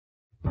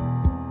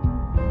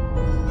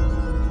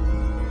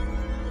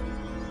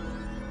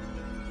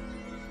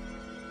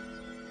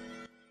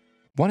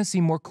Want to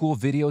see more cool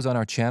videos on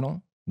our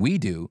channel? We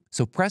do,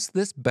 so press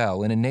this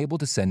bell and enable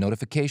to send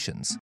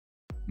notifications.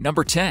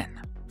 Number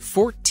 10.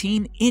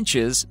 14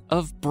 inches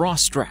of bra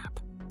strap.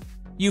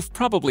 You've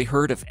probably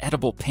heard of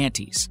edible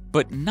panties,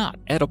 but not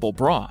edible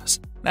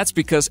bras. That's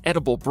because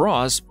edible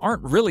bras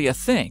aren't really a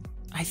thing,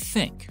 I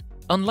think.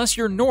 Unless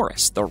you're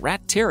Norris, the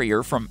rat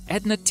terrier from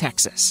Edna,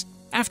 Texas.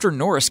 After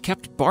Norris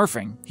kept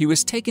barfing, he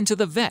was taken to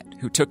the vet,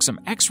 who took some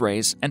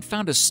x-rays and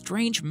found a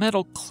strange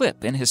metal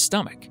clip in his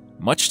stomach.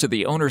 Much to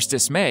the owner's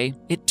dismay,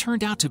 it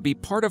turned out to be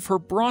part of her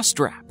bra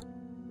strap.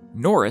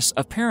 Norris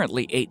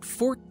apparently ate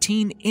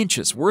 14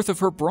 inches worth of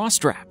her bra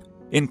strap,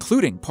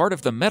 including part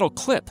of the metal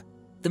clip.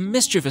 The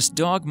mischievous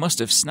dog must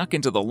have snuck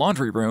into the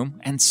laundry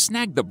room and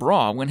snagged the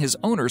bra when his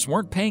owners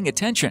weren't paying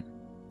attention.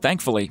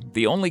 Thankfully,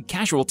 the only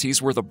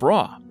casualties were the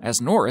bra,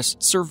 as Norris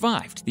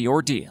survived the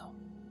ordeal.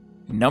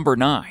 Number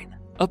 9.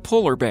 A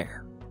polar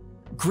bear.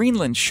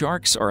 Greenland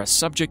sharks are a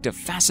subject of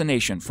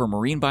fascination for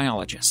marine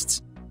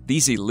biologists.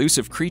 These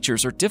elusive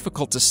creatures are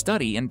difficult to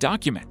study and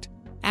document.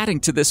 Adding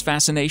to this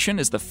fascination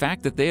is the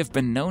fact that they have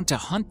been known to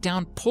hunt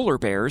down polar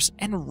bears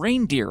and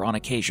reindeer on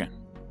occasion.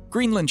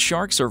 Greenland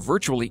sharks are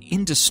virtually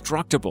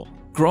indestructible.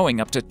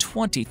 Growing up to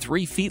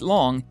 23 feet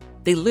long,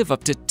 they live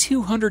up to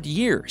 200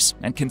 years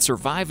and can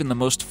survive in the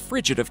most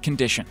frigid of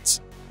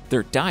conditions.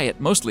 Their diet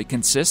mostly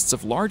consists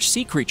of large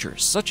sea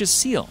creatures such as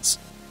seals.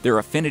 Their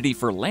affinity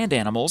for land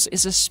animals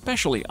is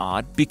especially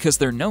odd because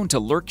they're known to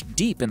lurk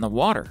deep in the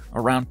water,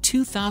 around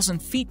 2,000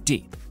 feet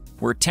deep,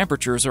 where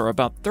temperatures are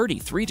about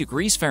 33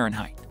 degrees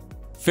Fahrenheit.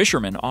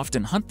 Fishermen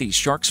often hunt these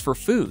sharks for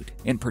food,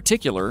 in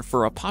particular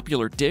for a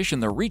popular dish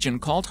in the region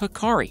called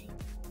hikari.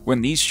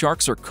 When these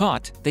sharks are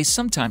caught, they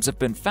sometimes have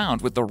been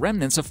found with the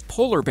remnants of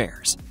polar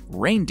bears,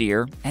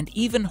 reindeer, and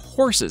even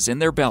horses in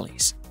their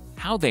bellies.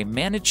 How they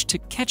managed to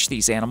catch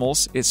these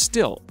animals is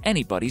still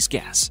anybody's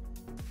guess.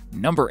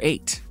 Number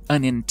 8.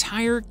 An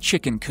entire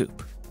chicken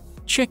coop.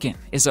 Chicken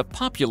is a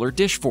popular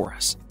dish for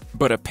us,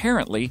 but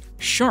apparently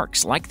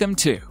sharks like them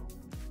too.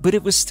 But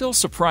it was still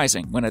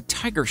surprising when a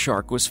tiger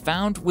shark was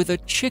found with a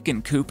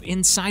chicken coop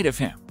inside of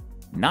him.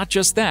 Not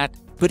just that,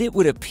 but it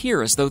would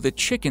appear as though the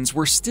chickens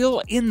were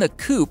still in the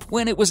coop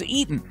when it was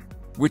eaten,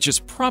 which is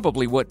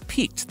probably what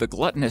piqued the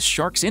gluttonous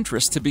shark's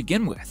interest to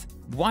begin with.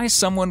 Why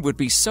someone would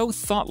be so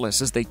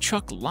thoughtless as they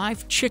chuck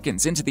live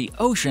chickens into the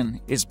ocean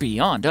is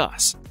beyond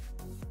us.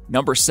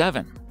 Number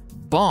 7.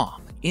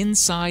 Bomb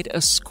inside a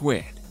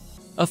squid.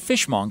 A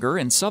fishmonger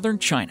in southern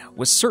China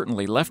was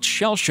certainly left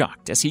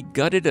shell-shocked as he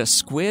gutted a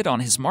squid on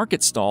his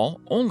market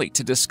stall only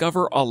to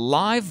discover a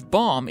live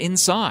bomb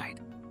inside.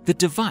 The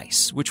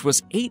device, which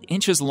was 8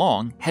 inches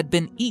long, had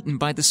been eaten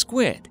by the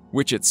squid,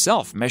 which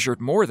itself measured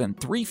more than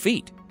 3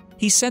 feet.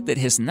 He said that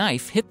his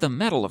knife hit the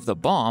metal of the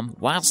bomb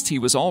whilst he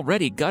was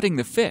already gutting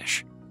the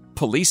fish.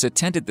 Police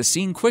attended the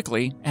scene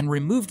quickly and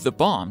removed the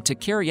bomb to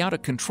carry out a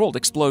controlled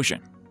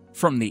explosion.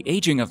 From the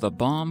aging of the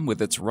bomb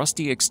with its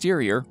rusty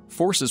exterior,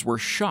 forces were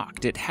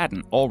shocked it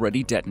hadn't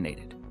already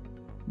detonated.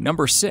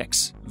 Number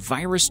 6.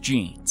 Virus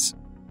genes.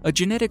 A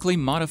genetically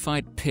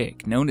modified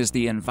pig known as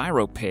the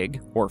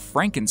EnviroPig, or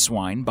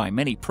Frankenswine by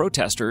many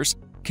protesters,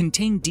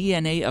 contained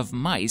DNA of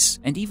mice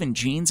and even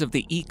genes of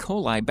the E.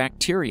 coli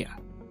bacteria.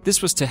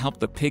 This was to help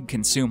the pig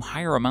consume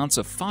higher amounts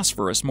of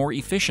phosphorus more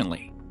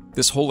efficiently.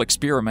 This whole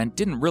experiment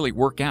didn't really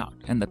work out,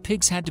 and the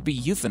pigs had to be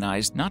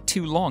euthanized not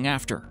too long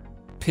after.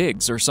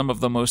 Pigs are some of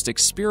the most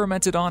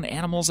experimented on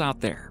animals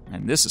out there,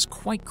 and this is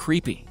quite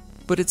creepy.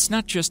 But it's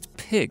not just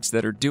pigs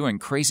that are doing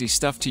crazy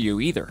stuff to you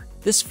either.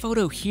 This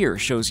photo here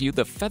shows you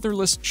the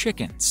featherless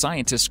chicken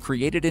scientists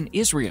created in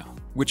Israel,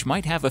 which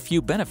might have a few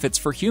benefits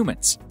for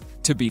humans.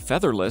 To be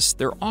featherless,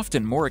 they're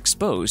often more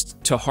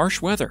exposed to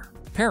harsh weather,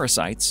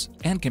 parasites,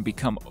 and can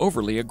become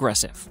overly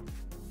aggressive.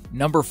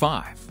 Number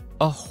 5.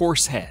 A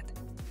horse head.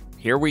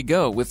 Here we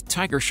go with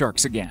tiger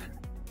sharks again.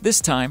 This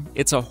time,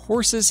 it's a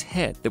horse's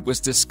head that was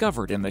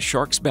discovered in the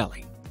shark's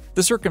belly.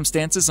 The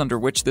circumstances under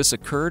which this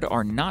occurred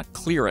are not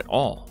clear at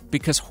all,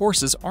 because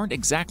horses aren't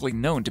exactly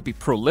known to be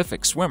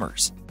prolific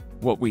swimmers.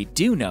 What we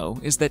do know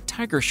is that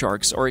tiger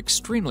sharks are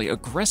extremely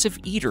aggressive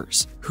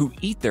eaters who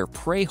eat their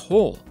prey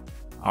whole.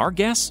 Our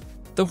guess?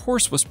 The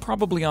horse was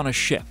probably on a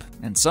ship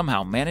and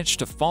somehow managed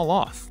to fall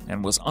off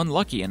and was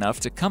unlucky enough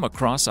to come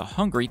across a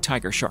hungry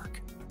tiger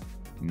shark.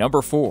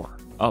 Number 4.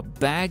 A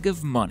bag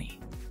of money.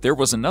 There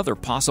was another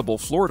possible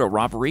Florida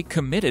robbery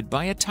committed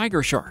by a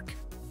tiger shark.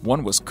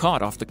 One was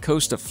caught off the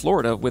coast of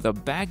Florida with a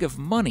bag of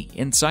money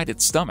inside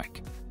its stomach.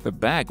 The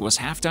bag was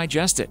half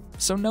digested,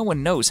 so no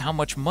one knows how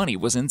much money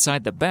was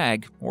inside the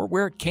bag or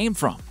where it came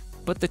from.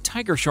 But the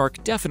tiger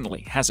shark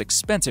definitely has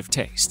expensive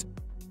taste.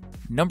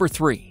 Number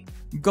 3.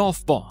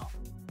 Golf ball.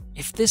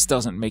 If this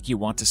doesn't make you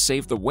want to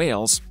save the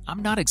whales,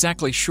 I'm not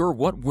exactly sure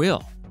what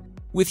will.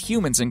 With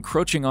humans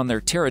encroaching on their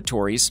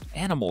territories,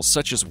 animals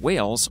such as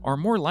whales are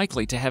more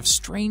likely to have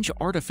strange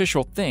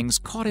artificial things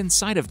caught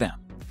inside of them.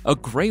 A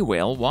gray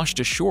whale washed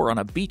ashore on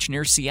a beach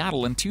near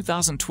Seattle in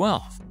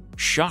 2012.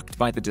 Shocked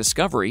by the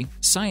discovery,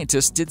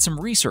 scientists did some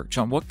research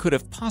on what could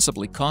have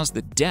possibly caused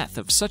the death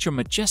of such a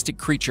majestic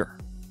creature.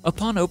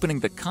 Upon opening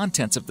the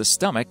contents of the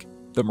stomach,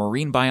 The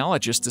marine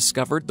biologist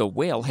discovered the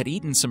whale had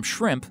eaten some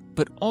shrimp,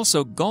 but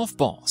also golf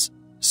balls,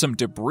 some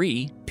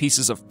debris,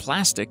 pieces of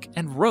plastic,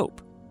 and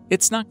rope.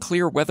 It's not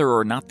clear whether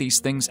or not these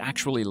things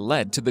actually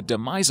led to the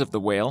demise of the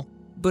whale,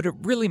 but it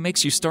really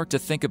makes you start to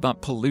think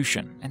about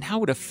pollution and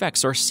how it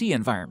affects our sea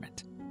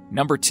environment.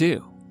 Number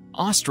 2.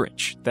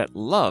 Ostrich that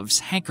loves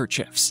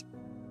handkerchiefs.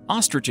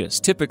 Ostriches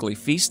typically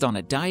feast on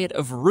a diet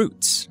of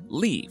roots,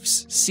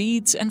 leaves,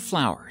 seeds, and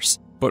flowers.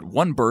 But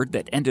one bird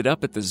that ended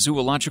up at the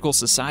Zoological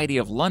Society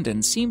of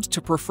London seemed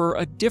to prefer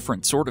a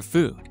different sort of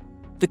food.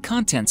 The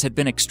contents had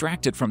been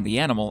extracted from the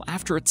animal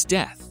after its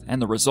death,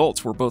 and the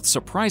results were both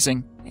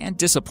surprising and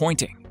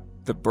disappointing.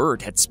 The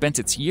bird had spent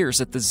its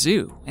years at the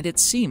zoo, and it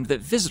seemed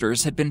that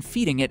visitors had been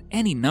feeding it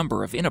any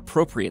number of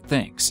inappropriate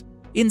things.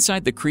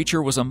 Inside the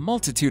creature was a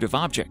multitude of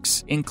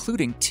objects,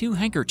 including 2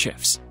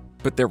 handkerchiefs.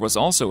 But there was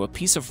also a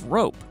piece of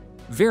rope,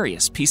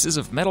 various pieces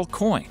of metal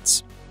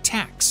coins,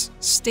 tacks,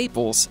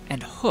 staples,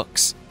 and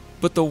hooks.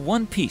 But the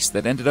one piece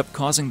that ended up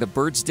causing the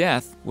bird's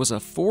death was a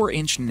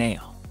 4-inch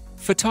nail.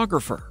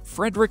 Photographer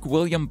Frederick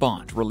William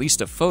Bond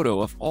released a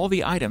photo of all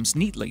the items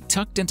neatly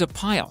tucked into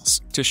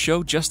piles to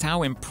show just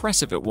how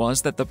impressive it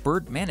was that the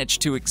bird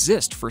managed to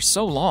exist for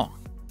so long.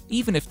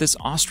 Even if this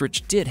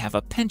ostrich did have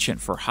a penchant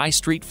for high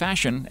street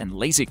fashion and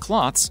lazy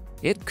cloths,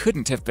 it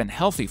couldn't have been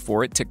healthy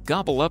for it to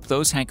gobble up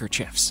those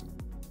handkerchiefs.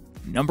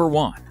 Number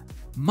 1.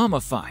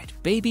 Mummified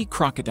baby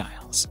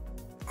crocodiles.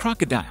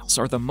 Crocodiles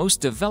are the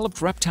most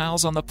developed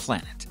reptiles on the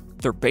planet.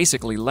 They're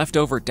basically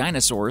leftover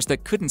dinosaurs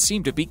that couldn't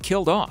seem to be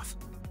killed off.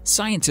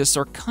 Scientists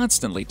are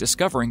constantly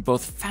discovering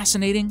both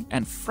fascinating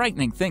and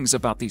frightening things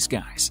about these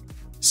guys.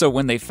 So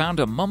when they found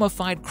a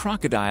mummified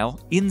crocodile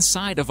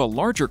inside of a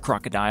larger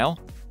crocodile,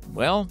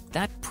 well,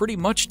 that pretty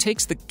much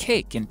takes the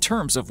cake in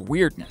terms of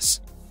weirdness.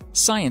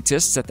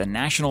 Scientists at the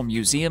National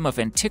Museum of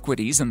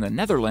Antiquities in the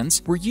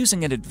Netherlands were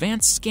using an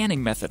advanced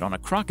scanning method on a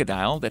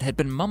crocodile that had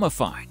been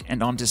mummified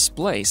and on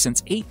display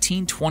since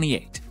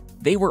 1828.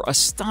 They were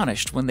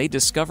astonished when they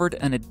discovered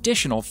an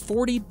additional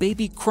 40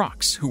 baby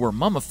crocs who were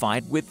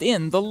mummified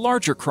within the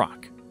larger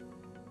croc.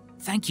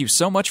 Thank you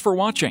so much for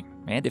watching,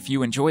 and if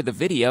you enjoyed the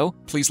video,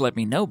 please let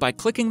me know by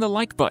clicking the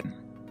like button.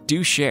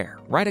 Do share,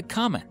 write a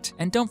comment,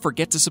 and don't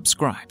forget to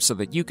subscribe so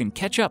that you can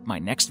catch up my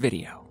next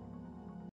video.